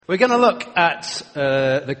We're going to look at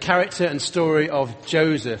the character and story of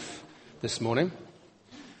Joseph this morning.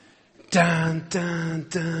 Dun dun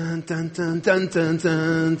dun dun dun dun dun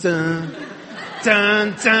dun dun.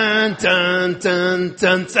 Dun dun dun dun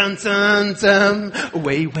dun dun dun dun.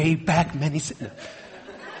 Way back many.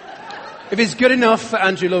 If it's good enough for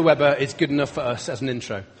Andrew Lloyd Webber, it's good enough for us as an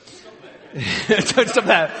intro. Don't stop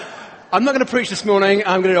there. I'm not going to preach this morning.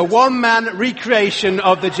 I'm going to do a one-man recreation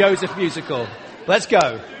of the Joseph musical. Let's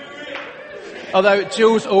go. Although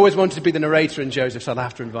Jules always wanted to be the narrator in Joseph, so I'll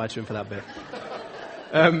have to invite her in for that bit.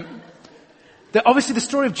 Obviously, the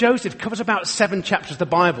story of Joseph covers about 7 chapters of the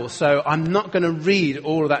Bible, so I'm not going to read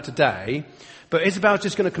all of that today. But Isabel's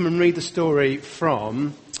just going to come and read the story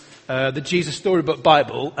from the Jesus Storybook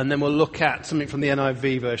Bible, and then we'll look at something from the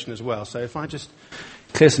NIV version as well. So if I just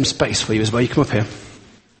clear some space for you as well, you come up here.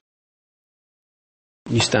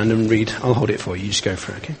 You stand and read. I'll hold it for you. You just go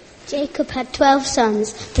for it, okay? Jacob had 12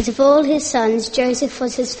 sons, but of all his sons, Joseph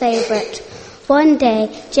was his favourite. One day,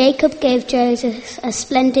 Jacob gave Joseph a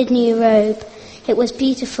splendid new robe. It was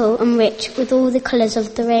beautiful and rich, with all the colours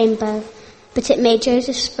of the rainbow. But it made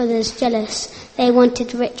Joseph's brothers jealous. They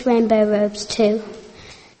wanted rich rainbow robes too.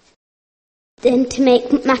 Then, to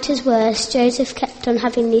make matters worse, Joseph kept on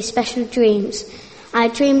having these special dreams. I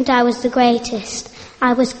dreamed I was the greatest.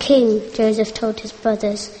 I was king, Joseph told his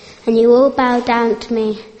brothers, and you all bow down to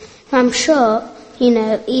me. I'm sure,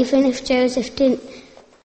 even if Joseph didn't,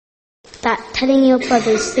 that telling your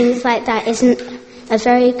brothers things like that isn't a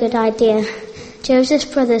very good idea. Joseph's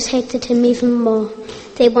brothers hated him even more.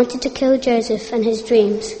 They wanted to kill Joseph and his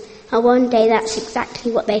dreams, and one day that's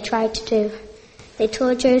exactly what they tried to do. They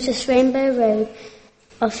tore Joseph's rainbow robe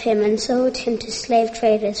off him and sold him to slave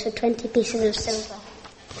traders for 20 pieces of silver.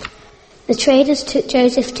 The traders took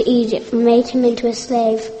Joseph to Egypt and made him into a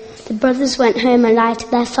slave. The brothers went home and lied to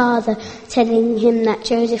their father, telling him that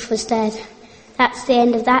Joseph was dead. That's the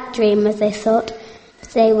end of that dream, as they thought. But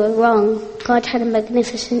they were wrong. God had a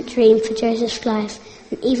magnificent dream for Joseph's life,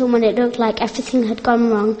 and even when it looked like everything had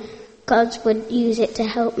gone wrong, God would use it to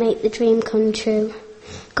help make the dream come true.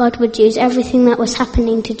 God would use everything that was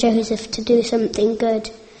happening to Joseph to do something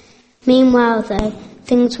good. Meanwhile, though,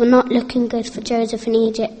 things were not looking good for Joseph in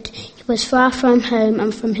Egypt. He was far from home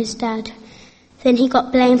and from his dad. Then he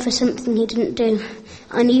got blamed for something he didn't do,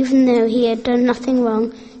 and even though he had done nothing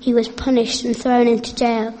wrong, he was punished and thrown into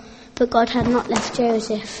jail, but God had not left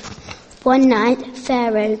Joseph. One night,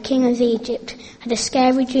 Pharaoh, king of Egypt, had a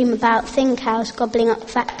scary dream about thin cows gobbling up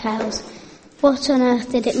fat cows. What on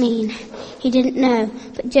earth did it mean? He didn't know,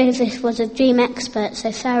 but Joseph was a dream expert,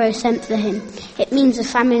 so Pharaoh sent for him. It means a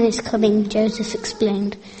famine is coming, Joseph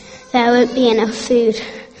explained. There won't be enough food.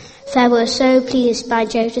 Pharaoh was so pleased by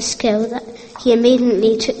Joseph's skill that he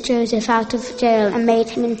immediately took Joseph out of jail and made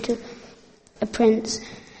him into a prince.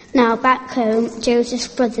 Now back home, Joseph's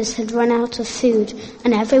brothers had run out of food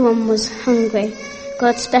and everyone was hungry.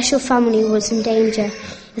 God's special family was in danger.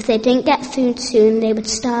 If they didn't get food soon, they would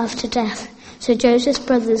starve to death. So Joseph's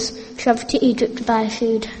brothers travelled to Egypt to buy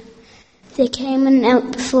food. They came and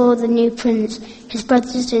knelt before the new prince. His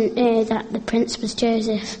brothers didn't know that the prince was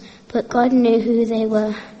Joseph, but God knew who they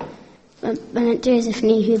were. Joseph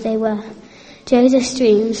knew who they were. Joseph's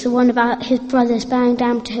dreams, the one about his brothers bowing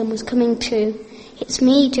down to him, was coming true. It's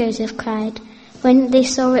me, Joseph cried. When they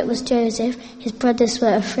saw it was Joseph, his brothers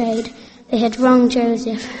were afraid. They had wronged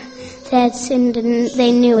Joseph. They had sinned and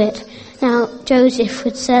they knew it. Now Joseph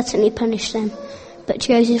would certainly punish them. But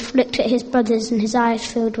Joseph looked at his brothers and his eyes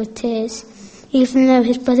filled with tears. Even though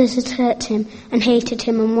his brothers had hurt him and hated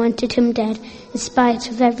him and wanted him dead, in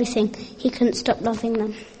spite of everything, he couldn't stop loving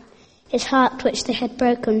them. His heart, which they had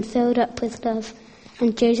broken, filled up with love,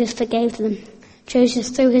 and Joseph forgave them. Joseph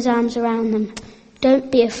threw his arms around them.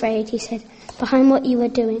 Don't be afraid, he said. Behind what you were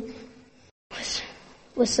doing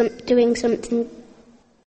was doing something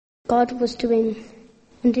God was doing.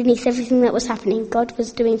 Underneath everything that was happening, God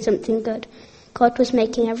was doing something good. God was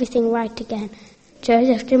making everything right again.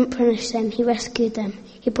 Joseph didn't punish them, he rescued them.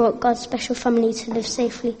 He brought God's special family to live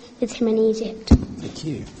safely with him in Egypt. Thank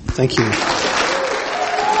you. Thank you.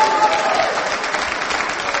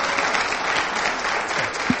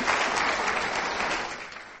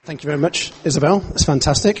 Thank you very much, Isabel. That's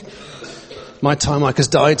fantastic. My time mic has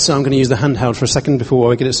died, so I'm going to use the handheld for a second before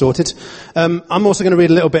we get it sorted. I'm also going to read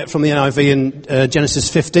a little bit from the NIV in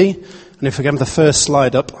Genesis 50. And if we can have the first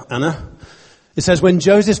slide up, Anna. It says, when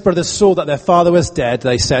Joseph's brothers saw that their father was dead,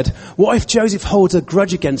 they said, what if Joseph holds a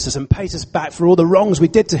grudge against us and pays us back for all the wrongs we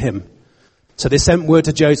did to him? So they sent word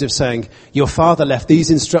to Joseph saying, your father left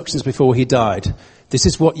these instructions before he died. This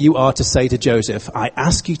is what you are to say to Joseph. I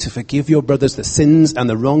ask you to forgive your brothers the sins and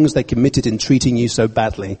the wrongs they committed in treating you so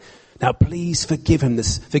badly. Now please forgive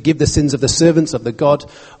the sins of the servants of the God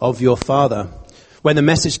of your father. When the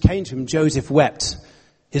message came to him, Joseph wept.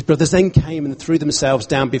 His brothers then came and threw themselves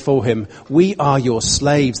down before him. We are your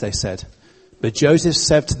slaves, they said. But Joseph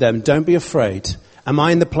said to them, don't be afraid. Am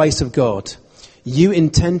I in the place of God? You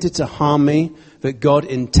intended to harm me, but God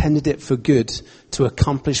intended it for good to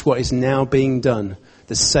accomplish what is now being done,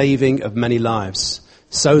 the saving of many lives.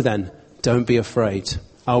 So then, don't be afraid.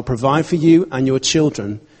 I will provide for you and your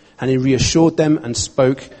children. And he reassured them and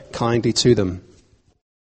spoke kindly to them.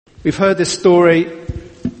 We've heard this story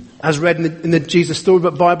as read in the Jesus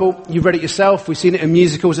Storybook Bible. You've read it yourself. We've seen it in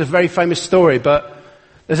musicals. It's a very famous story. But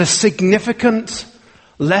there's a significant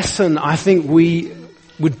lesson I think we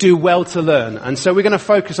would do well to learn. And so we're going to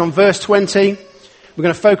focus on verse 20. We're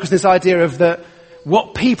going to focus on this idea of that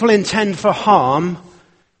what people intend for harm,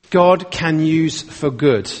 God can use for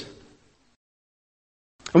good.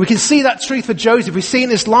 And we can see that truth for Joseph. We see it in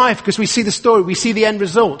his life because we see the story. We see the end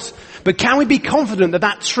result. But can we be confident that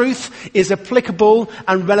that truth is applicable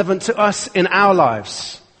and relevant to us in our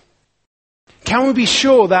lives? Can we be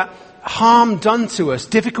sure that harm done to us,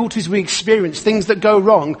 difficulties we experience, things that go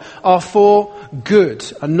wrong are for good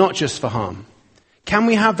and not just for harm? Can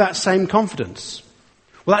we have that same confidence?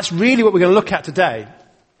 Well, that's really what we're going to look at today.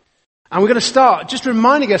 And we're going to start just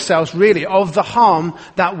reminding ourselves really of the harm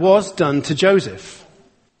that was done to Joseph.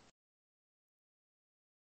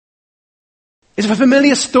 It's a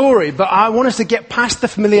familiar story, but I want us to get past the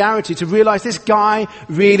familiarity to realize this guy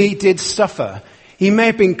really did suffer. He may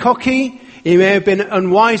have been cocky. He may have been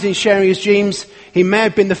unwise in sharing his dreams. He may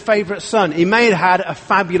have been the favorite son. He may have had a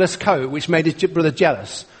fabulous coat, which made his brother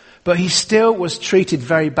jealous. But he still was treated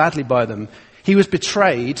very badly by them. He was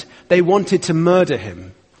betrayed. They wanted to murder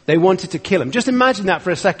him. They wanted to kill him. Just imagine that for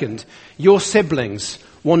a second. Your siblings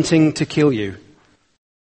wanting to kill you.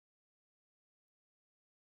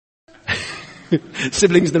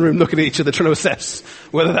 Siblings in the room looking at each other trying to assess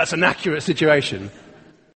whether that's an accurate situation.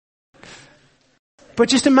 But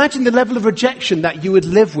just imagine the level of rejection that you would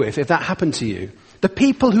live with if that happened to you. The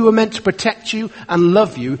people who are meant to protect you and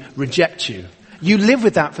love you reject you. You live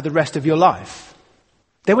with that for the rest of your life.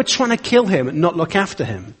 They were trying to kill him and not look after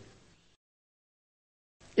him.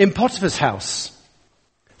 In Potiphar's house,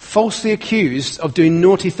 falsely accused of doing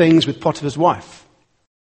naughty things with Potiphar's wife.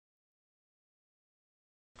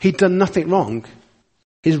 He'd done nothing wrong.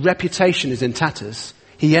 His reputation is in tatters.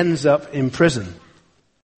 He ends up in prison.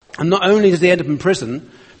 And not only does he end up in prison,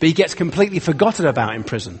 but he gets completely forgotten about in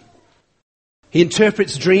prison. He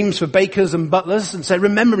interprets dreams for bakers and butlers and says,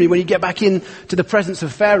 remember me when you get back into the presence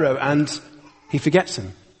of Pharaoh, and he forgets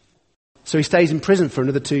him. So he stays in prison for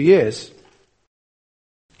another 2 years.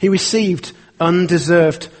 He received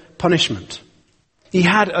undeserved punishment. He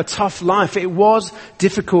had a tough life. It was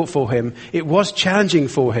difficult for him. It was challenging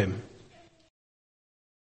for him.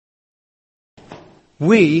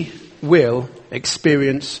 We will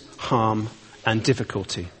experience harm and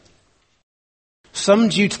difficulty. Some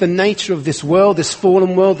due to the nature of this world, this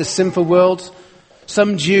fallen world, this sinful world.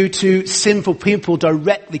 Some due to sinful people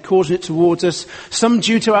directly causing it towards us. Some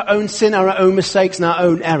due to our own sin, our own mistakes, and our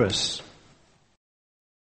own errors.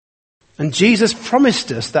 And Jesus promised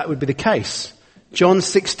us that would be the case. John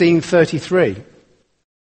 16:33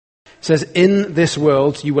 says, in this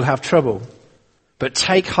world you will have trouble, but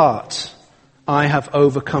take heart, I have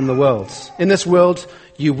overcome the world. In this world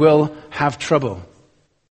you will have trouble.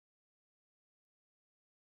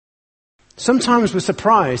 Sometimes we're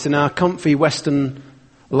surprised in our comfy Western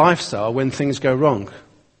lifestyle when things go wrong.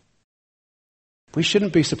 We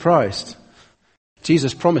shouldn't be surprised.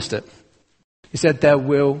 Jesus promised it. He said there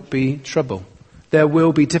will be trouble. There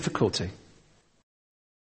will be difficulty.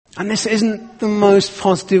 And this isn't the most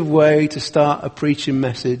positive way to start a preaching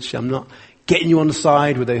message. I'm not getting you on the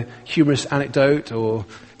side with a humorous anecdote or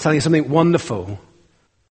telling you something wonderful.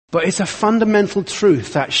 But it's a fundamental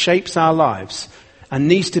truth that shapes our lives and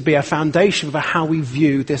needs to be a foundation for how we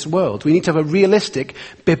view this world. We need to have a realistic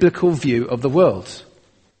biblical view of the world.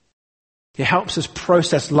 It helps us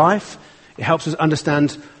process life. It helps us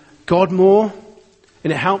understand God more.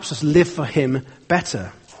 And it helps us live for him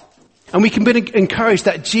better. And we can be encouraged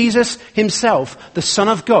that Jesus himself, the Son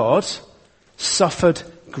of God, suffered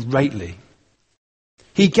greatly.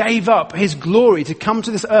 He gave up his glory to come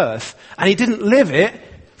to this earth, and he didn't live it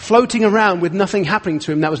floating around with nothing happening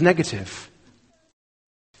to him that was negative.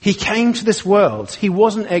 He came to this world. He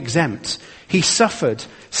wasn't exempt. He suffered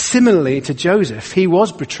similarly to Joseph. He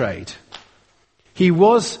was betrayed. He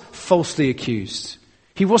was falsely accused.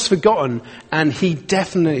 He was forgotten, and he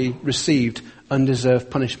definitely received undeserved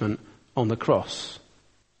punishment on the cross.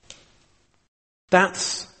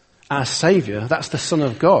 That's our Saviour. That's the Son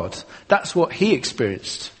of God. That's what he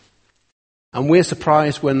experienced. And we're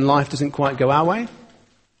surprised when life doesn't quite go our way,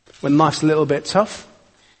 when life's a little bit tough.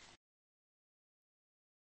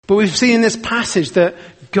 But we've seen in this passage that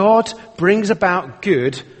God brings about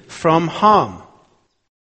good from harm.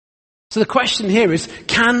 So the question here is,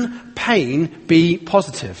 can pain be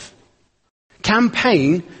positive? Can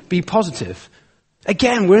pain be positive?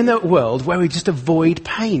 Again, we're in that world where we just avoid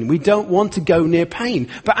pain. We don't want to go near pain.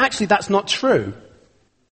 But actually, that's not true.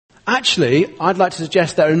 Actually, I'd like to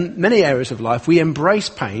suggest that in many areas of life, we embrace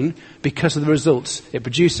pain because of the results it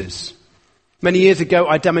produces. Many years ago,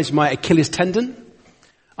 I damaged my Achilles tendon.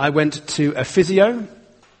 I went to a physio,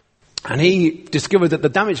 and he discovered that the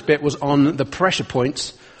damaged bit was on the pressure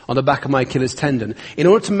points on the back of my Achilles tendon. In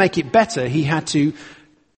order to make it better, he had to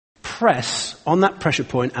press on that pressure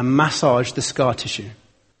point and massage the scar tissue.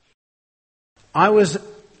 I've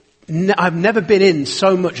never been in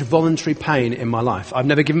so much voluntary pain in my life. I've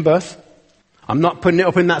never given birth. I'm not putting it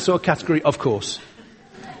up in that sort of category, of course.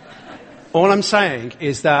 All I'm saying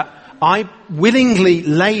is that I willingly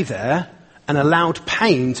lay there and allowed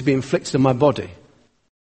pain to be inflicted on my body,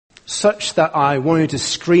 such that I wanted to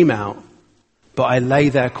scream out, but I lay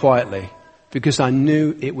there quietly because I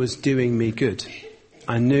knew it was doing me good.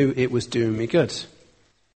 I knew it was doing me good.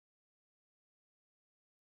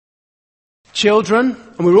 Children,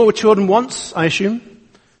 and we were all children once, I assume,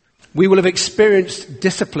 we will have experienced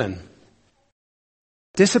discipline.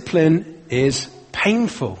 Discipline is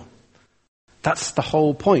painful. That's the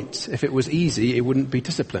whole point. If it was easy, it wouldn't be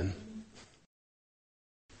discipline.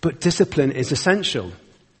 But discipline is essential.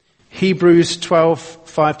 Hebrews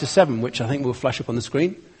 12:5-7, which I think will flash up on the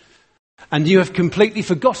screen. And you have completely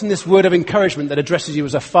forgotten this word of encouragement that addresses you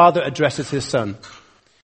as a father addresses his son.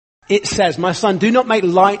 It says, "My son, do not make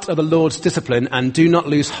light of the Lord's discipline and do not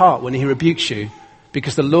lose heart when he rebukes you,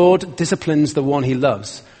 because the Lord disciplines the one he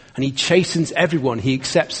loves, and he chastens everyone he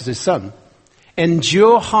accepts as his son.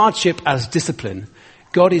 Endure hardship as discipline.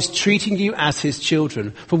 God is treating you as his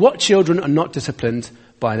children. For what children are not disciplined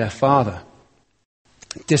by their father?"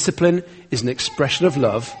 Discipline is an expression of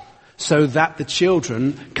love so that the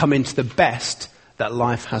children come into the best that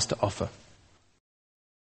life has to offer.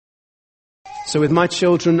 So with my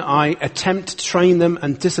children, I attempt to train them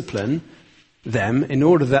and discipline them in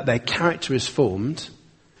order that their character is formed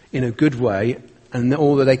in a good way and in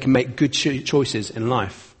order they can make good choices in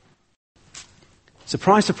life.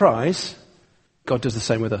 Surprise, surprise, God does the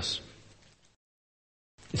same with us.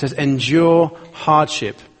 It says, endure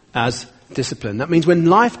hardship as discipline. That means when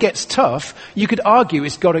life gets tough, you could argue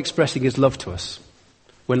it's God expressing his love to us.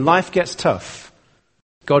 When life gets tough,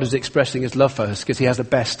 God is expressing his love for us because he has the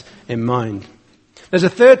best in mind. There's a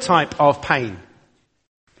third type of pain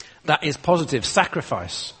that is positive,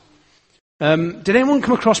 sacrifice. Did anyone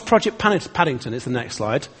come across Project Paddington? It's the next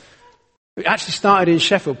slide. It actually started in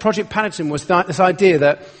Sheffield. Project Paddington was this idea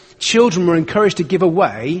that children were encouraged to give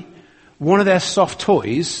away one of their soft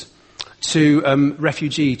toys to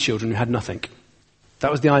refugee children who had nothing.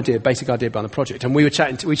 That was the idea, basic idea behind the project. And we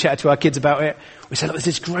chatted to our kids about it. We said, look, there's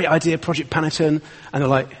this great idea, Project Paddington. And they're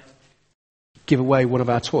like, give away one of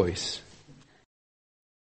our toys.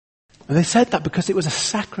 And they said that because it was a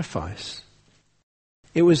sacrifice.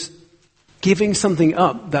 It was giving something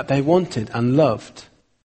up that they wanted and loved.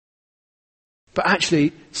 But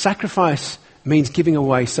actually, sacrifice means giving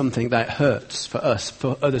away something that hurts for us,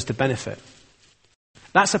 for others to benefit.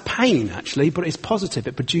 That's a pain, actually, but it's positive.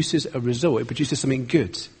 It produces a result. It produces something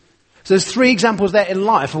good. So there's 3 examples there in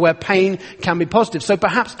life where pain can be positive. So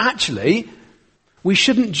perhaps, actually, we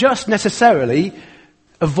shouldn't just necessarily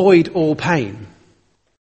avoid all pain.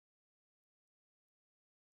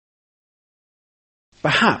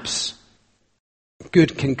 Perhaps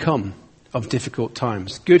good can come of difficult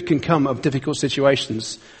times. Good can come of difficult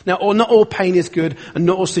situations. Now, not all pain is good, and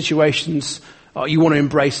not all situations you want to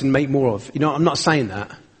embrace and make more of. I'm not saying that.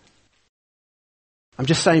 I'm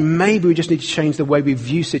just saying maybe we just need to change the way we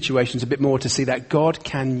view situations a bit more to see that God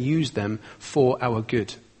can use them for our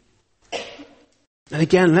good. And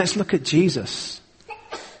again, let's look at Jesus.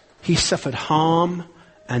 He suffered harm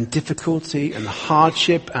and difficulty and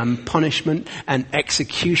hardship and punishment and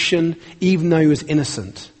execution, even though he was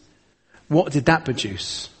innocent. What did that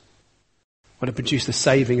produce? Well, it produced the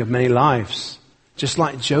saving of many lives. Just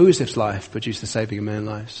like Joseph's life produced the saving of many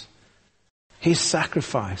lives. His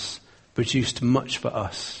sacrifice produced much for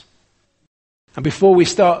us. And before we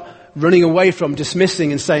start running away from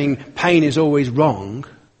dismissing and saying pain is always wrong,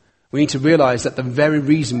 We need to realize that the very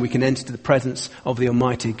reason we can enter the presence of the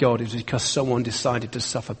Almighty God is because someone decided to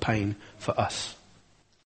suffer pain for us.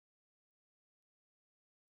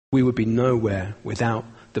 We would be nowhere without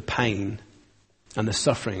the pain and the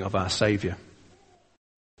suffering of our Saviour.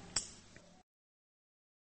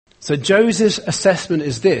 So Joseph's assessment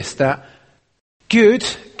is this, that good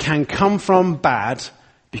can come from bad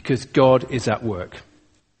because God is at work.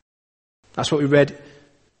 That's what we read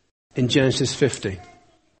in Genesis 50.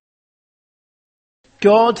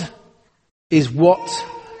 God is what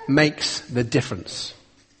makes the difference.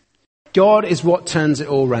 God is what turns it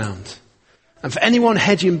all round. And for anyone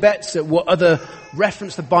hedging bets at what other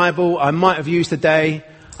reference the Bible I might have used today,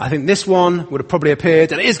 I think this one would have probably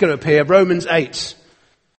appeared, and it is going to appear, Romans 8,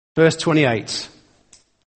 verse 28.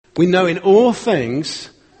 We know in all things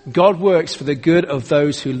God works for the good of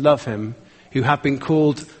those who love him, who have been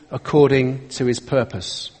called according to his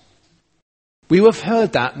purpose. We will have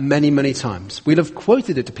heard that many, many times. We'll have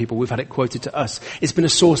quoted it to people. We've had it quoted to us. It's been a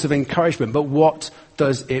source of encouragement. But what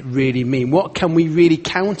does it really mean? What can we really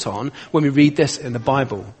count on when we read this in the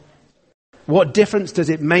Bible? What difference does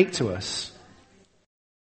it make to us?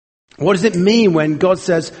 What does it mean when God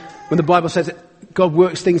says, when the Bible says that God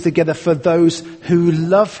works things together for those who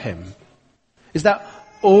love him? Is that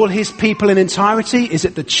all his people in entirety? Is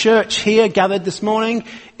it the church here gathered this morning?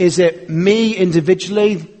 Is it me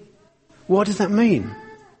individually? What does that mean?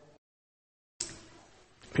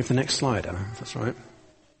 Give the next slide, Anna, if that's right.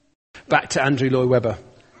 Back to Andrew Lloyd Webber.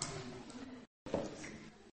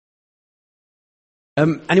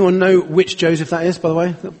 Anyone know which Joseph that is, by the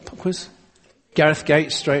way? Pop quiz? Gareth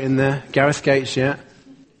Gates, straight in there. Gareth Gates, yeah.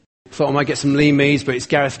 Thought I might get some Lee Mees, but it's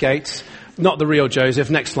Gareth Gates. Not the real Joseph.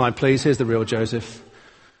 Next slide, please. Here's the real Joseph.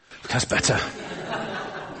 That's better.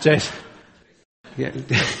 Jason. Yeah.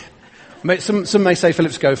 Some may say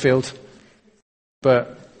Philip Schofield.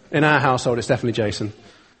 But in our household, it's definitely Jason.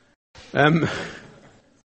 There's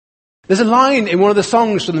a line in one of the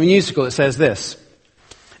songs from the musical that says this.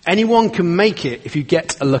 Anyone can make it if you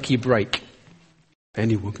get a lucky break.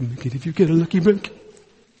 Anyone can make it if you get a lucky break.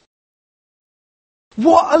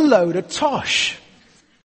 What a load of tosh.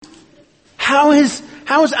 How has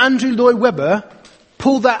Andrew Lloyd Webber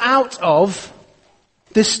pulled that out of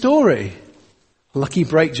this story? Lucky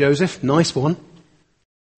break, Joseph. Nice one.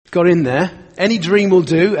 Got in there. Any dream will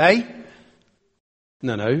do, eh?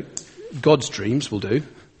 No. God's dreams will do.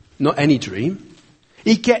 Not any dream.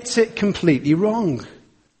 He gets it completely wrong.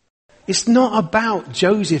 It's not about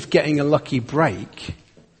Joseph getting a lucky break.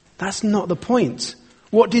 That's not the point.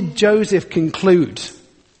 What did Joseph conclude?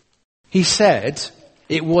 He said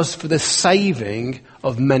it was for the saving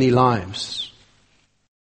of many lives.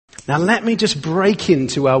 Now let me just break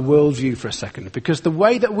into our worldview for a second, because the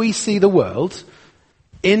way that we see the world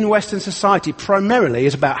in Western society primarily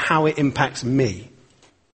is about how it impacts me.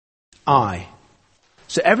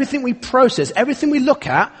 So everything we process, everything we look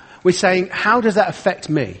at, we're saying, how does that affect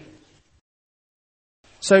me?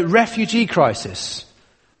 So refugee crisis.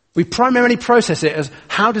 We primarily process it as,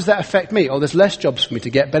 how does that affect me? Oh, there's less jobs for me to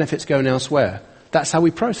get, benefits going elsewhere. That's how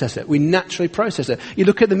we process it. We naturally process it. You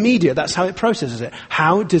look at the media, that's how it processes it.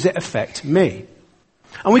 How does it affect me?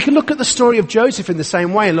 And we can look at the story of Joseph in the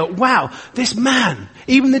same way and look, wow, this man,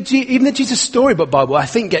 even the Jesus Storybook Bible, I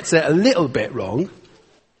think gets it a little bit wrong.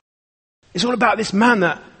 It's all about this man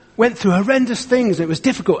that went through horrendous things and it was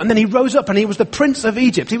difficult. And then he rose up and he was the prince of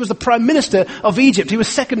Egypt. He was the prime minister of Egypt. He was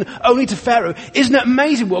second only to Pharaoh. Isn't it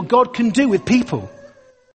amazing what God can do with people?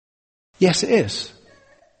 Yes, it is.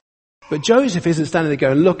 But Joseph isn't standing there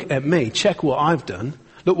going, look at me, check what I've done.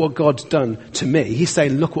 Look what God's done to me. He's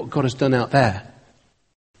saying, look what God has done out there.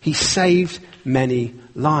 He saved many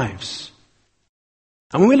lives.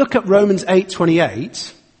 And when we look at Romans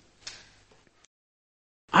 8:28,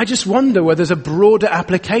 I just wonder whether there's a broader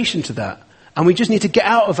application to that. And we just need to get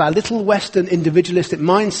out of our little Western individualistic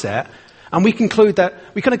mindset and we conclude that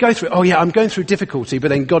we kind of go through, oh yeah, I'm going through difficulty, but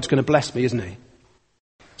then God's going to bless me, isn't he?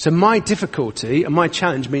 So my difficulty and my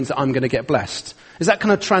challenge means that I'm going to get blessed. Is that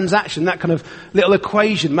kind of transaction, that kind of little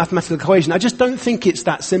equation, mathematical equation? I just don't think it's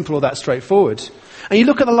that simple or that straightforward. And you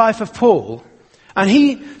look at the life of Paul, and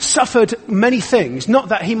he suffered many things, not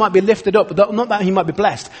that he might be lifted up, not that he might be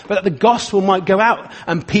blessed, but that the gospel might go out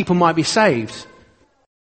and people might be saved.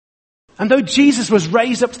 And though Jesus was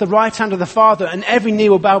raised up to the right hand of the Father and every knee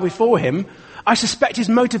will bow before him, I suspect his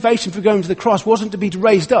motivation for going to the cross wasn't to be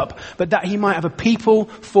raised up, but that he might have a people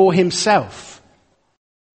for himself.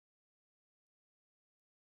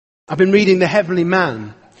 I've been reading The Heavenly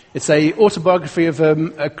Man. It's an autobiography of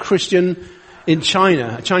a Christian in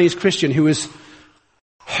China, a Chinese Christian who was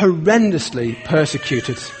horrendously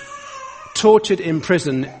persecuted, tortured in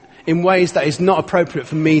prison in ways that is not appropriate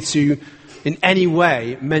for me to in any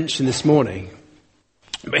way mention this morning.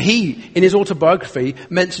 But he, in his autobiography,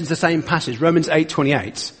 mentions the same passage, Romans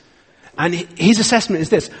 8:28. And his assessment is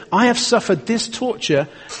this: I have suffered this torture,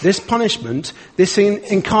 this punishment, this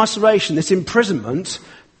incarceration, this imprisonment,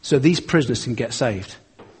 so these prisoners can get saved.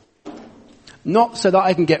 Not so that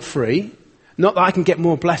I can get free, not that I can get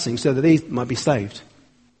more blessings, so that these might be saved.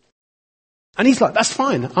 And he's like, that's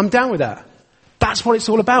fine, I'm down with that. That's what it's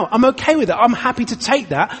all about. I'm okay with that. I'm happy to take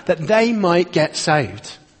that they might get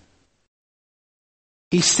saved.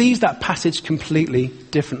 He sees that passage completely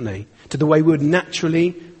differently to the way we would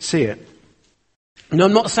naturally see it. And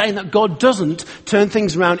I'm not saying that God doesn't turn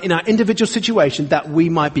things around in our individual situation that we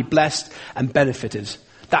might be blessed and benefited.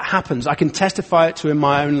 That happens. I can testify it to in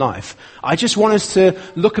my own life. I just want us to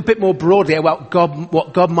look a bit more broadly at what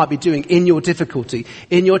God might be doing in your difficulty,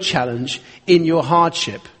 in your challenge, in your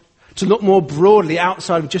hardship. To look more broadly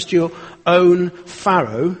outside of just your own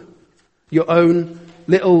furrow, your own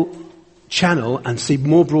little channel, and see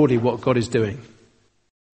more broadly what God is doing.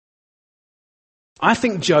 I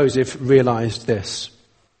think Joseph realized this,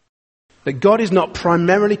 that God is not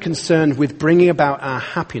primarily concerned with bringing about our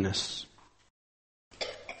happiness. Let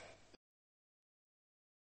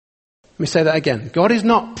me say that again. God is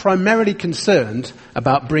not primarily concerned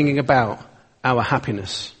about bringing about our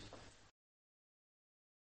happiness.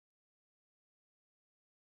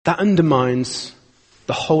 That undermines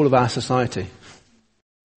the whole of our society.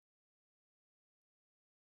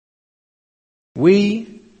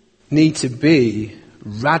 We need to be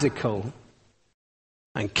radical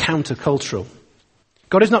and countercultural.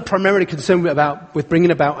 God is not primarily concerned with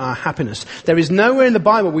bringing about our happiness. There is nowhere in the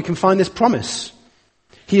Bible we can find this promise.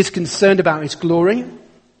 He is concerned about his glory.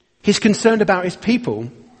 He's concerned about his people.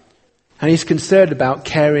 And he's concerned about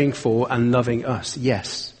caring for and loving us.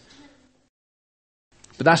 Yes.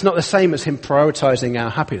 But that's not the same as him prioritizing our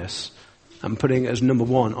happiness and putting it as number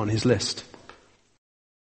one on his list.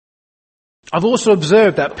 I've also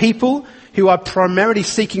observed that people who are primarily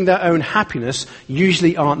seeking their own happiness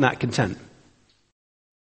usually aren't that content.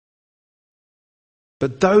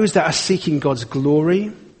 But those that are seeking God's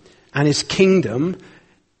glory and his kingdom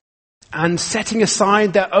and setting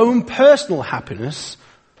aside their own personal happiness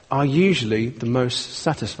are usually the most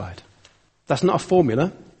satisfied. That's not a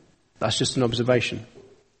formula. That's just an observation.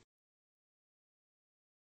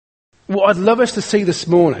 What I'd love us to see this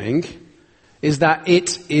morning is that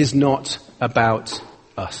it is not about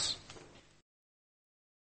us.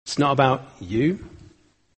 It's not about you.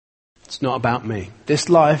 It's not about me. This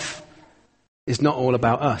life is not all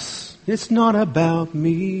about us. It's not about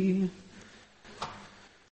me.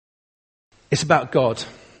 It's about God.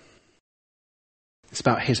 It's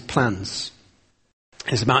about his plans.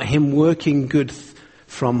 It's about him working good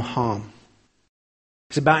from harm.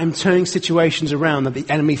 It's about him turning situations around that the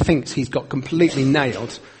enemy thinks he's got completely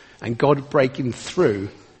nailed, and God breaking through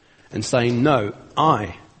and saying, no,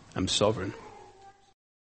 I am sovereign.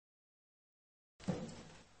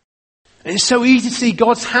 And it's so easy to see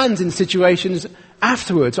God's hands in situations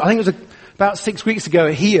afterwards. I think it was about 6 weeks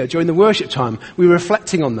ago here during the worship time, we were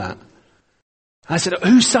reflecting on that. And I said,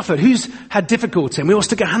 who suffered? Who's had difficulty? And we all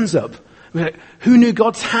stuck our hands up. We were like, who knew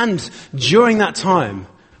God's hand during that time?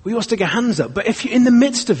 We all stick our hands up. But if you're in the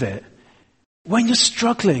midst of it, when you're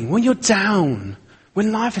struggling, when you're down,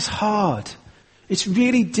 when life is hard, it's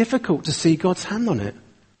really difficult to see God's hand on it.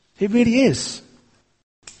 It really is.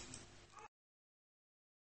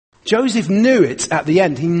 Joseph knew it at the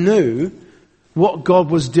end. He knew what God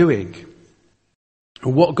was doing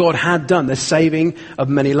and what God had done, the saving of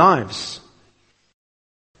many lives.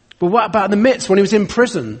 But what about in the midst when he was in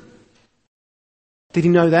prison? Did he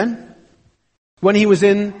know then? When he was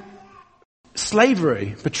in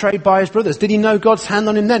slavery, betrayed by his brothers, did he know God's hand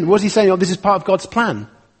on him then? Was he saying, oh, this is part of God's plan?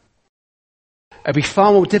 It'd be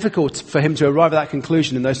far more difficult for him to arrive at that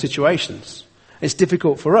conclusion in those situations. It's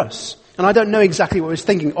difficult for us. And I don't know exactly what he was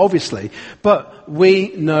thinking, obviously, but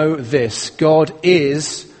we know this. God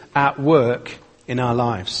is at work in our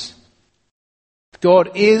lives.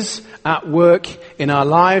 God is at work in our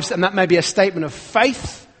lives, and that may be a statement of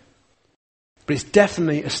faith, but it's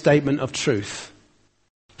definitely a statement of truth.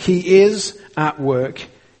 He is at work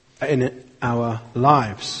in our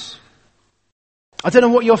lives. I don't know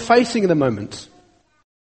what you're facing at the moment.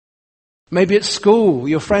 Maybe at school,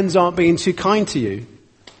 your friends aren't being too kind to you.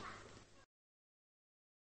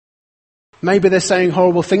 Maybe they're saying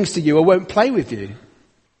horrible things to you or won't play with you.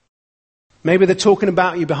 Maybe they're talking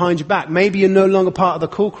about you behind your back. Maybe you're no longer part of the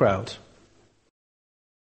cool crowd.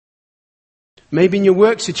 Maybe in your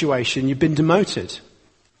work situation, you've been demoted.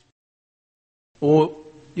 Or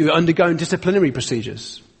you're undergoing disciplinary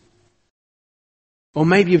procedures. Or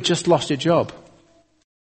maybe you've just lost your job.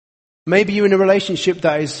 Maybe you're in a relationship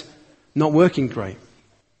that is not working great.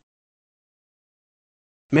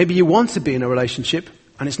 Maybe you want to be in a relationship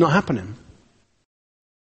and it's not happening.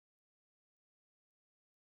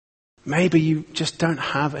 Maybe you just don't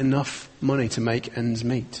have enough money to make ends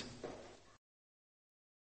meet.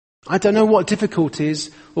 I don't know what difficulties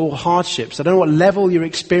or hardships, I don't know what level you're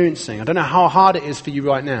experiencing. I don't know how hard it is for you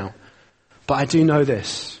right now. But I do know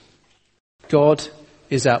this. God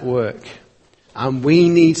is at work. And we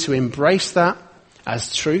need to embrace that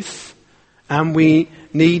as truth. And we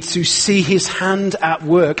need to see his hand at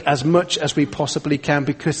work as much as we possibly can,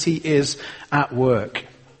 because he is at work.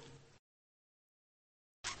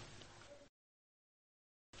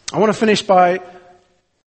 I want to finish by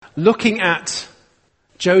looking at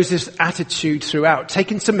Joseph's attitude throughout,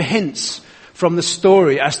 taking some hints from the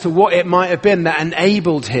story as to what it might have been that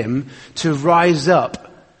enabled him to rise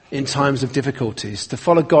up in times of difficulties, to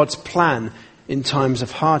follow God's plan in times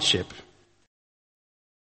of hardship.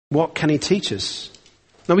 What can he teach us?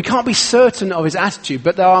 Now, we can't be certain of his attitude,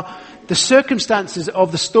 but there are the circumstances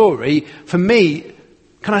of the story, for me,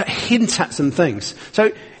 kind of hint at some things.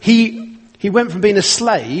 So he went from being a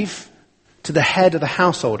slave to the head of the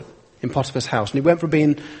household in Potiphar's house. And he went from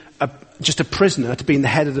being just a prisoner to being the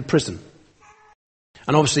head of the prison.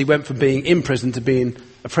 And obviously he went from being in prison to being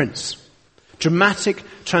a prince. Dramatic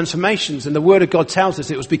transformations. And the Word of God tells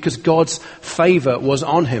us it was because God's favour was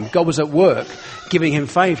on him. God was at work giving him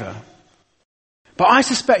favour. But I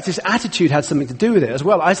suspect his attitude had something to do with it as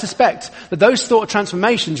well. I suspect that those thought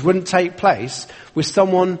transformations wouldn't take place with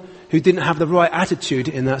someone who didn't have the right attitude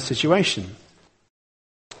in that situation.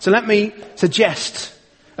 So let me suggest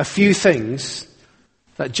a few things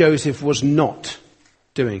that Joseph was not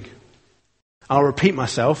doing. I'll repeat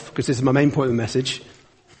myself because this is my main point of the message.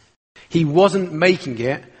 He wasn't making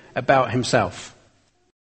it about himself.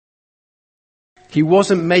 He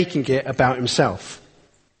wasn't making it about himself.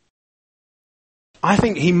 I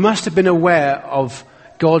think he must have been aware of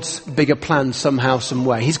God's bigger plan somehow, some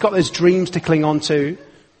way. He's got those dreams to cling on to.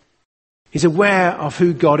 He's aware of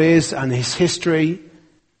who God is and his history.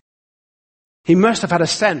 He must have had a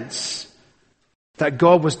sense that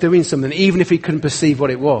God was doing something, even if he couldn't perceive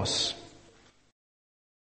what it was.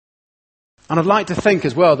 And I'd like to think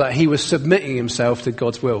as well that he was submitting himself to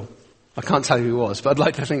God's will. I can't tell you who he was, but I'd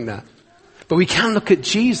like to think that. But we can look at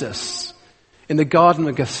Jesus in the Garden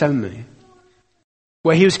of Gethsemane,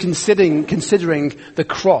 where he was considering the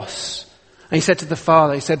cross. And he said to the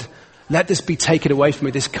Father, he said, let this be taken away from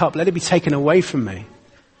me, this cup, let it be taken away from me.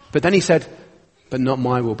 But then he said, but not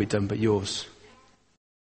my will be done, but yours.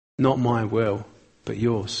 Not my will, but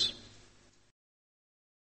yours.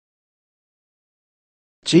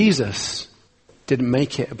 Jesus didn't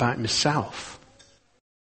make it about himself.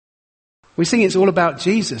 We think it's all about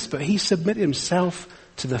Jesus, but he submitted himself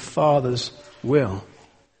to the Father's will.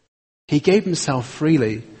 He gave himself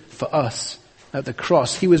freely for us at the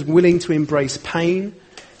cross. He was willing to embrace pain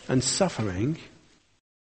and suffering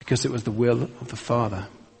because it was the will of the Father.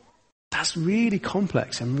 That's really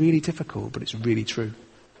complex and really difficult, but it's really true.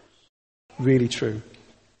 Really true.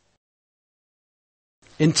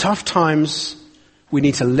 In tough times, we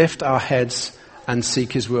need to lift our heads and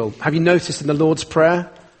seek his will. Have you noticed in the Lord's Prayer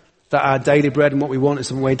that our daily bread and what we want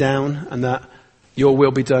is way down, and that your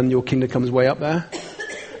will be done, your kingdom comes way up there?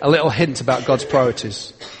 A little hint about God's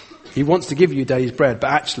priorities. He wants to give you daily bread, but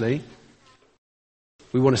actually,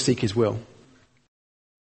 we want to seek his will.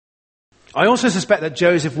 I also suspect that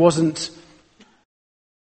Joseph wasn't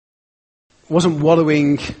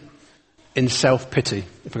wallowing in self-pity,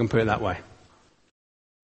 if I can put it that way.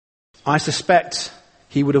 I suspect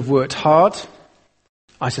he would have worked hard.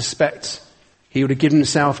 I suspect he would have given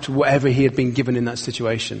himself to whatever he had been given in that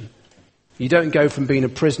situation. You don't go from being a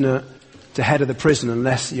prisoner to head of the prison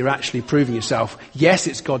unless you're actually proving yourself. Yes,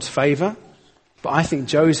 it's God's favour, but I think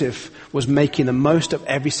Joseph was making the most of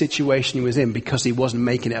every situation he was in because he wasn't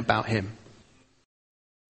making it about him.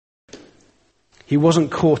 He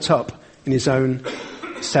wasn't caught up in his own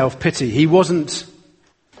self-pity. He wasn't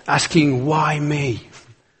asking, why me?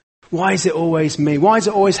 Why is it always me? Why does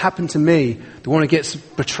it always happen to me, the one who gets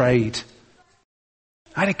betrayed?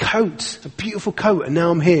 I had a coat, a beautiful coat, and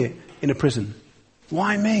now I'm here in a prison.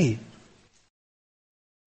 Why me?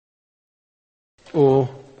 Or,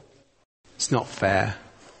 it's not fair.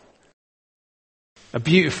 A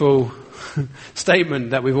beautiful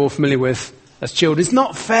statement that we're all familiar with as children. It's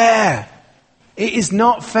not fair. It is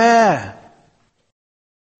not fair.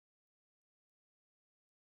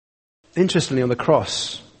 Interestingly, on the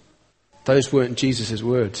cross, those weren't Jesus'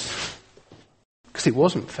 words. Because it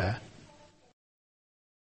wasn't fair.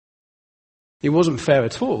 It wasn't fair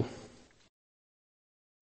at all.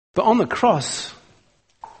 But on the cross,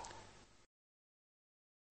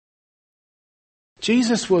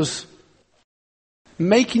 Jesus was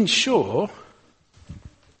making sure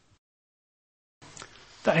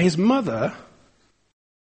that his mother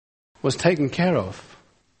was taken care of.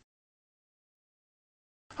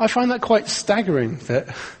 I find that quite staggering,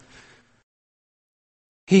 that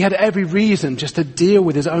he had every reason just to deal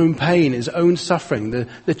with his own pain, his own suffering,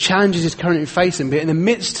 the challenges he's currently facing. But in the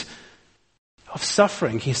midst of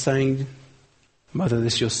suffering, he's saying, Mother,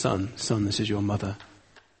 this is your son. Son, this is your mother.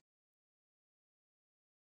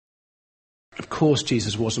 Of course,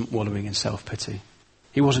 Jesus wasn't wallowing in self-pity.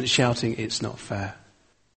 He wasn't shouting, it's not fair.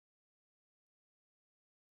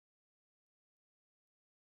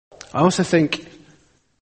 I also think,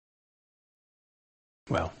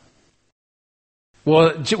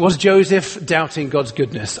 was Joseph doubting God's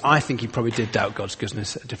goodness? I think he probably did doubt God's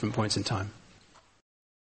goodness at different points in time.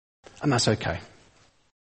 And that's okay.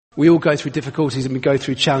 We all go through difficulties and we go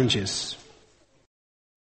through challenges.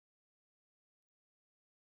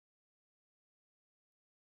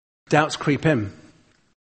 Doubts creep in.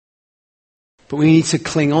 But we need to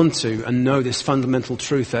cling on to and know this fundamental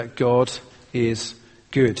truth that God is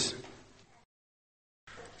good.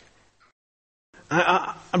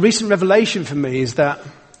 A recent revelation for me is that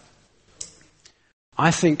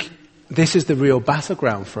I think this is the real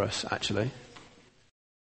battleground for us, actually.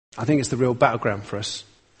 I think it's the real battleground for us.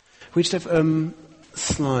 We just have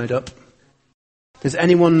slide up. Does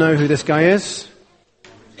anyone know who this guy is?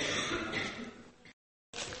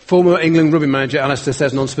 Former England rugby manager, Alistair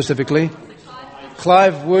says non-specifically.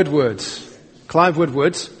 Clive Woodward. Clive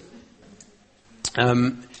Woodward.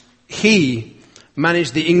 He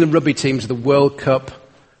managed the England rugby team to the World Cup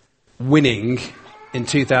winning in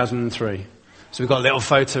 2003. So we've got a little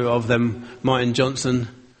photo of them, Martin Johnson,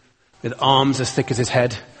 with arms as thick as his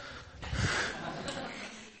head.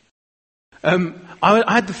 I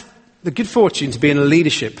had the good fortune to be in a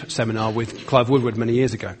leadership seminar with Clive Woodward many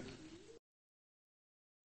years ago.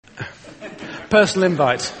 Personal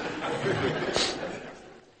invite.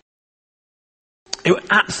 It was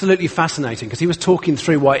absolutely fascinating because he was talking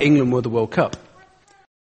through why England won the World Cup.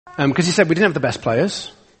 Because he said we didn't have the best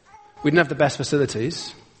players, we didn't have the best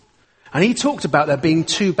facilities, and he talked about there being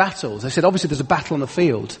two battles. They said obviously there's a battle on the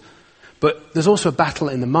field, but there's also a battle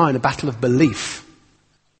in the mind, a battle of belief.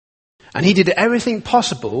 And he did everything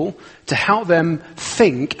possible to help them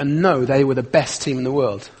think and know they were the best team in the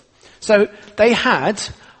world. So they had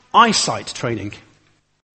eyesight training,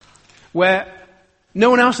 where no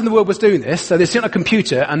one else in the world was doing this. So they'd sit on a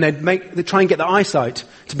computer and they'd try and get the eyesight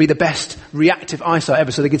to be the best reactive eyesight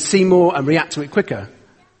ever, so they could see more and react to it quicker.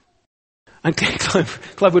 And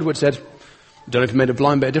Clive Woodward said, I don't know if it made a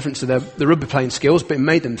blind bit of difference to the rugby playing skills, but it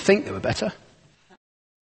made them think they were better.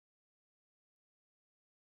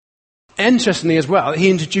 Interestingly as well, he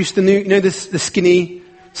introduced the new, the skinny,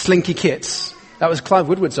 slinky kits. That was Clive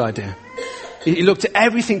Woodward's idea. He looked at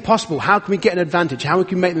everything possible. How can we get an advantage? How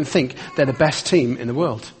can we make them think they're the best team in the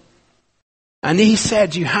world? And he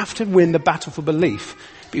said you have to win the battle for belief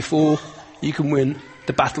before you can win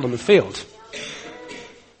the battle on the field.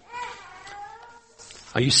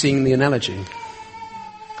 Are you seeing the analogy?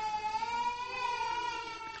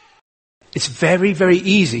 It's very, very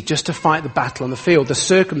easy just to fight the battle on the field, the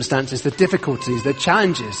circumstances, the difficulties, the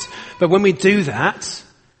challenges. But when we do that,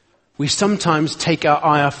 we sometimes take our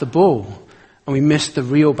eye off the ball and we miss the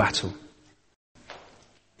real battle.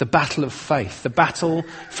 The battle of faith, the battle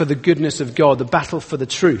for the goodness of God, the battle for the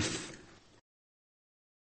truth.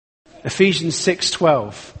 Ephesians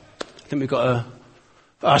 6:12. I think we've got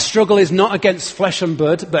our struggle is not against flesh and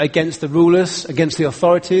blood, but against the rulers, against the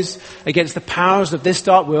authorities, against the powers of this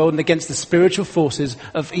dark world, and against the spiritual forces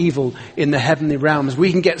of evil in the heavenly realms.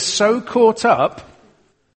 We can get so caught up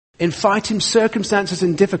in fighting circumstances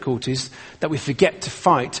and difficulties that we forget to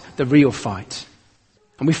fight the real fight.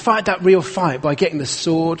 And we fight that real fight by getting the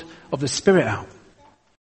sword of the Spirit out.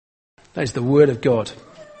 That is the Word of God.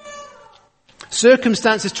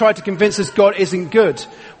 Circumstances try to convince us God isn't good.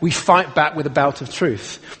 We fight back with a belt of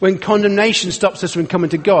truth. When condemnation stops us from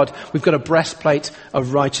coming to God, we've got a breastplate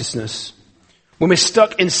of righteousness. When we're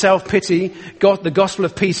stuck in self-pity, the gospel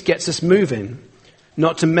of peace gets us moving.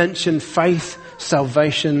 Not to mention faith,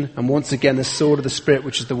 salvation, and once again the sword of the Spirit,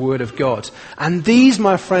 which is the Word of God. And these,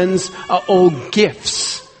 my friends, are all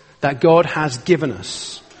gifts that God has given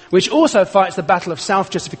us, which also fights the battle of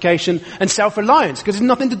self-justification and self-reliance, because it's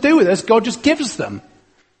nothing to do with us. God just gives them.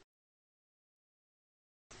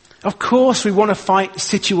 Of course, we want to fight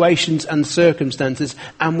situations and circumstances,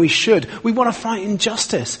 and we should. We want to fight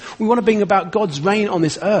injustice. We want to bring about God's reign on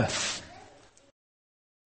this earth.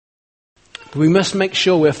 But we must make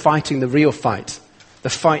sure we're fighting the real fight, the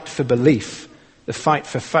fight for belief, the fight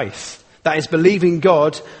for faith. That is believing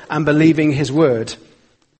God and believing his word.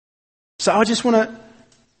 So I just want to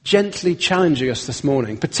gently challenge us this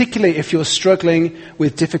morning, particularly if you're struggling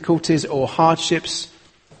with difficulties or hardships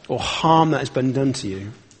or harm that has been done to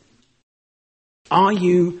you. Are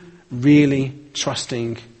you really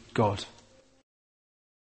trusting God?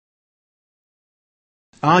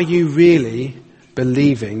 Are you really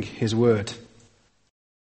believing his word?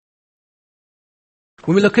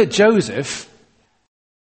 When we look at Joseph,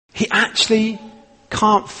 he actually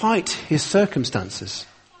can't fight his circumstances.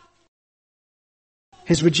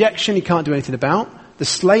 His rejection he can't do anything about. The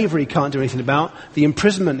slavery he can't do anything about. The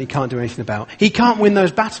imprisonment he can't do anything about. He can't win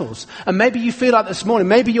those battles. And maybe you feel like this morning,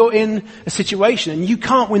 maybe you're in a situation and you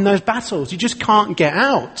can't win those battles. You just can't get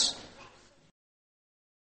out.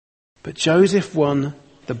 But Joseph won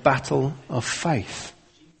the battle of faith.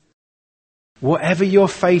 Whatever you're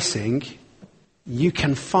facing, you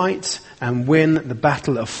can fight and win the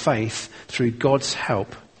battle of faith through God's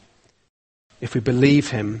help if we believe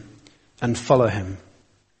him and follow him.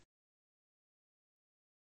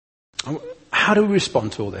 How do we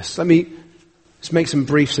respond to all this? Let me just make some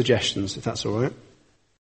brief suggestions, if that's all right.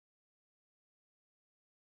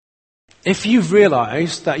 If you've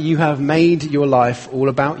realized that you have made your life all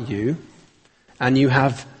about you and you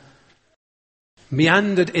have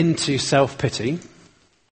meandered into self-pity,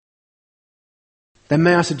 then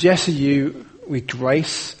may I suggest to you with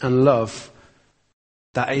grace and love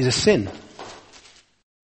that is a sin.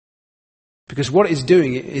 Because what it's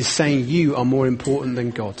doing is saying you are more important than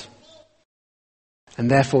God. And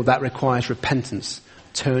therefore that requires repentance,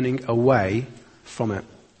 turning away from it.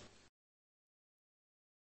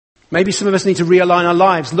 Maybe some of us need to realign our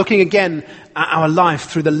lives, looking again at our life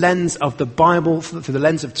through the lens of the Bible, through the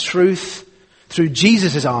lens of truth, through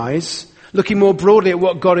Jesus' eyes, looking more broadly at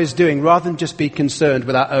what God is doing rather than just be concerned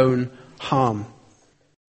with our own harm.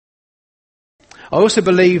 I also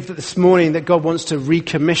believe that this morning that God wants to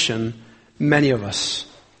recommission many of us.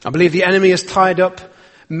 I believe the enemy has tied up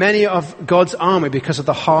many of God's army because of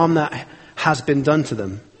the harm that has been done to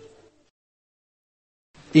them.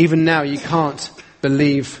 Even now you can't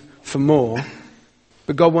believe for more,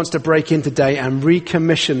 but God wants to break in today and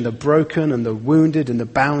recommission the broken and the wounded and the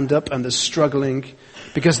bound up and the struggling,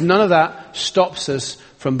 because none of that stops us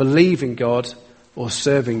from believing God or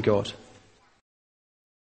serving God.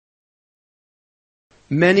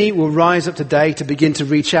 Many will rise up today to begin to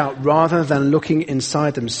reach out rather than looking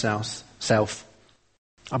inside themselves.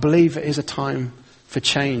 I believe it is a time for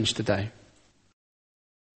change today.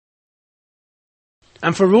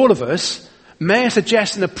 And for all of us, may I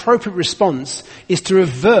suggest an appropriate response is to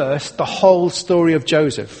reverse the whole story of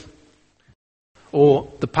Joseph, or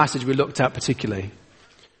the passage we looked at particularly.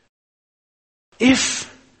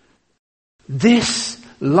 If this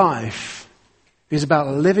life is about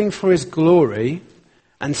living for his glory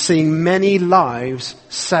and seeing many lives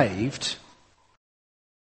saved,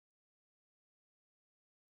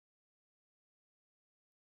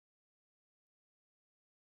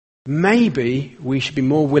 maybe we should be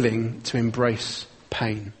more willing to embrace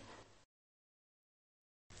pain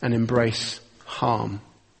and embrace harm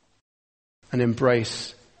and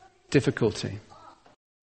embrace difficulty.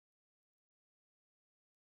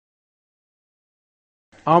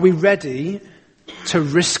 Are we ready to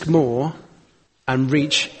risk more and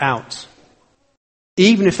reach out,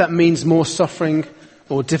 even if that means more suffering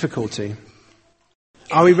or difficulty?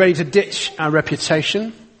 Are we ready to ditch our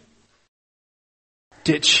reputation,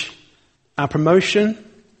 ditch our promotion,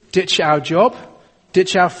 ditch our job,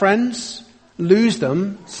 ditch our friends, lose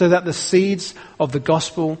them so that the seeds of the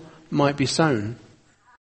gospel might be sown?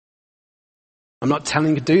 I'm not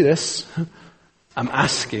telling you to do this. I'm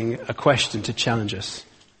asking a question to challenge us.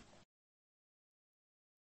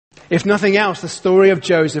 If nothing else, the story of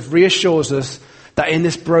Joseph reassures us that in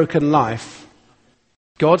this broken life,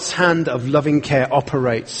 God's hand of loving care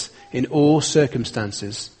operates in all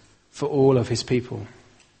circumstances for all of his people.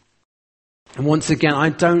 And once again, I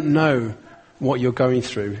don't know what you're going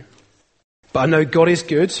through, but I know God is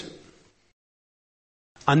good.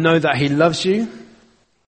 I know that he loves you,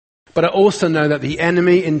 but I also know that the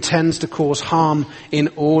enemy intends to cause harm in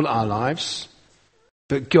all our lives.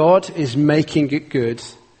 But God is making it good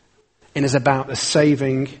and is about the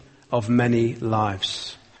saving of many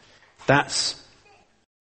lives. That's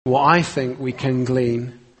what I think we can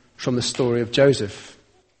glean from the story of Joseph.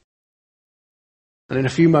 And in a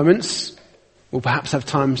few moments, we'll perhaps have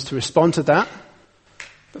times to respond to that.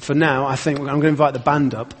 But for now, I think I'm going to invite the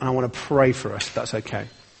band up and I want to pray for us, if that's okay.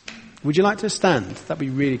 Would you like to stand? That'd be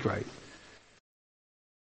really great.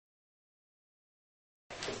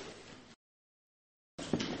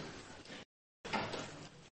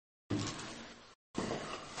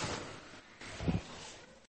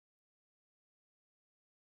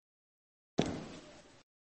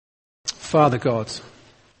 Father God,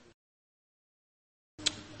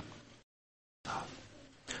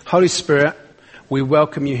 Holy Spirit, we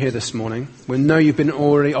welcome you here this morning. We know you've been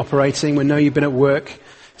already operating. We know you've been at work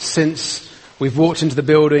since we've walked into the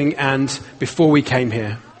building and before we came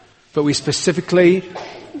here. But we specifically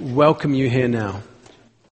welcome you here now.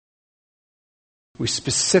 We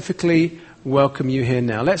specifically welcome you here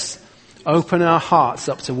now. Let's open our hearts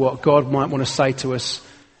up to what God might want to say to us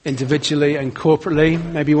individually and corporately.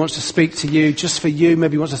 Maybe he wants to speak to you just for you.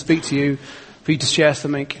 Maybe he wants to speak to you for you to share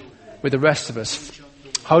something with the rest of us.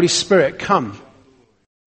 Holy Spirit, come.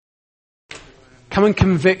 Come and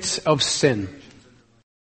convict of sin.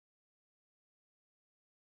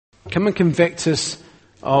 Come and convict us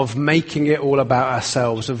of making it all about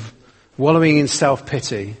ourselves, of wallowing in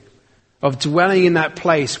self-pity, of dwelling in that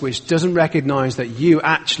place which doesn't recognize that you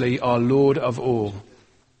actually are Lord of all.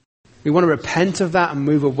 We want to repent of that and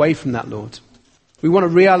move away from that, Lord. We want to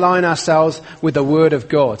realign ourselves with the Word of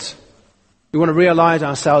God. We want to realign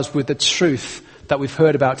ourselves with the truth that we've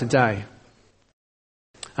heard about today.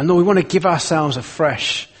 And Lord, we want to give ourselves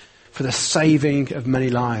afresh for the saving of many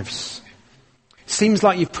lives. It seems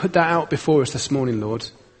like you've put that out before us this morning, Lord,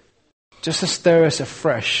 just to stir us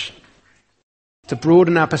afresh, to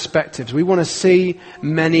broaden our perspectives. We want to see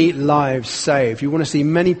many lives saved. We want to see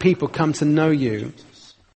many people come to know you,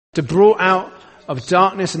 to brought out of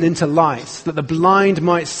darkness and into light, that the blind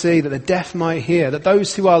might see, that the deaf might hear, that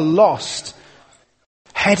those who are lost,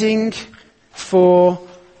 heading for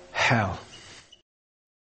hell,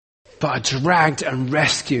 but are dragged and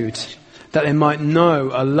rescued, that they might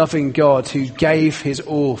know a loving God who gave his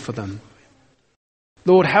all for them.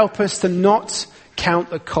 Lord, help us to not count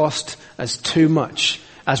the cost as too much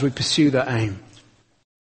as we pursue that aim.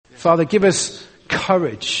 Father, give us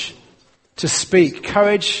courage to speak,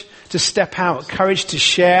 courage to step out, courage to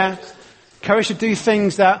share, courage to do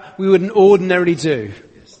things that we wouldn't ordinarily do.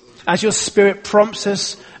 As your Spirit prompts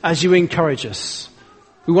us, as you encourage us.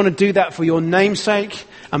 We want to do that for your name's sake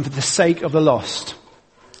and for the sake of the lost.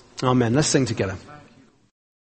 Amen. Let's sing together.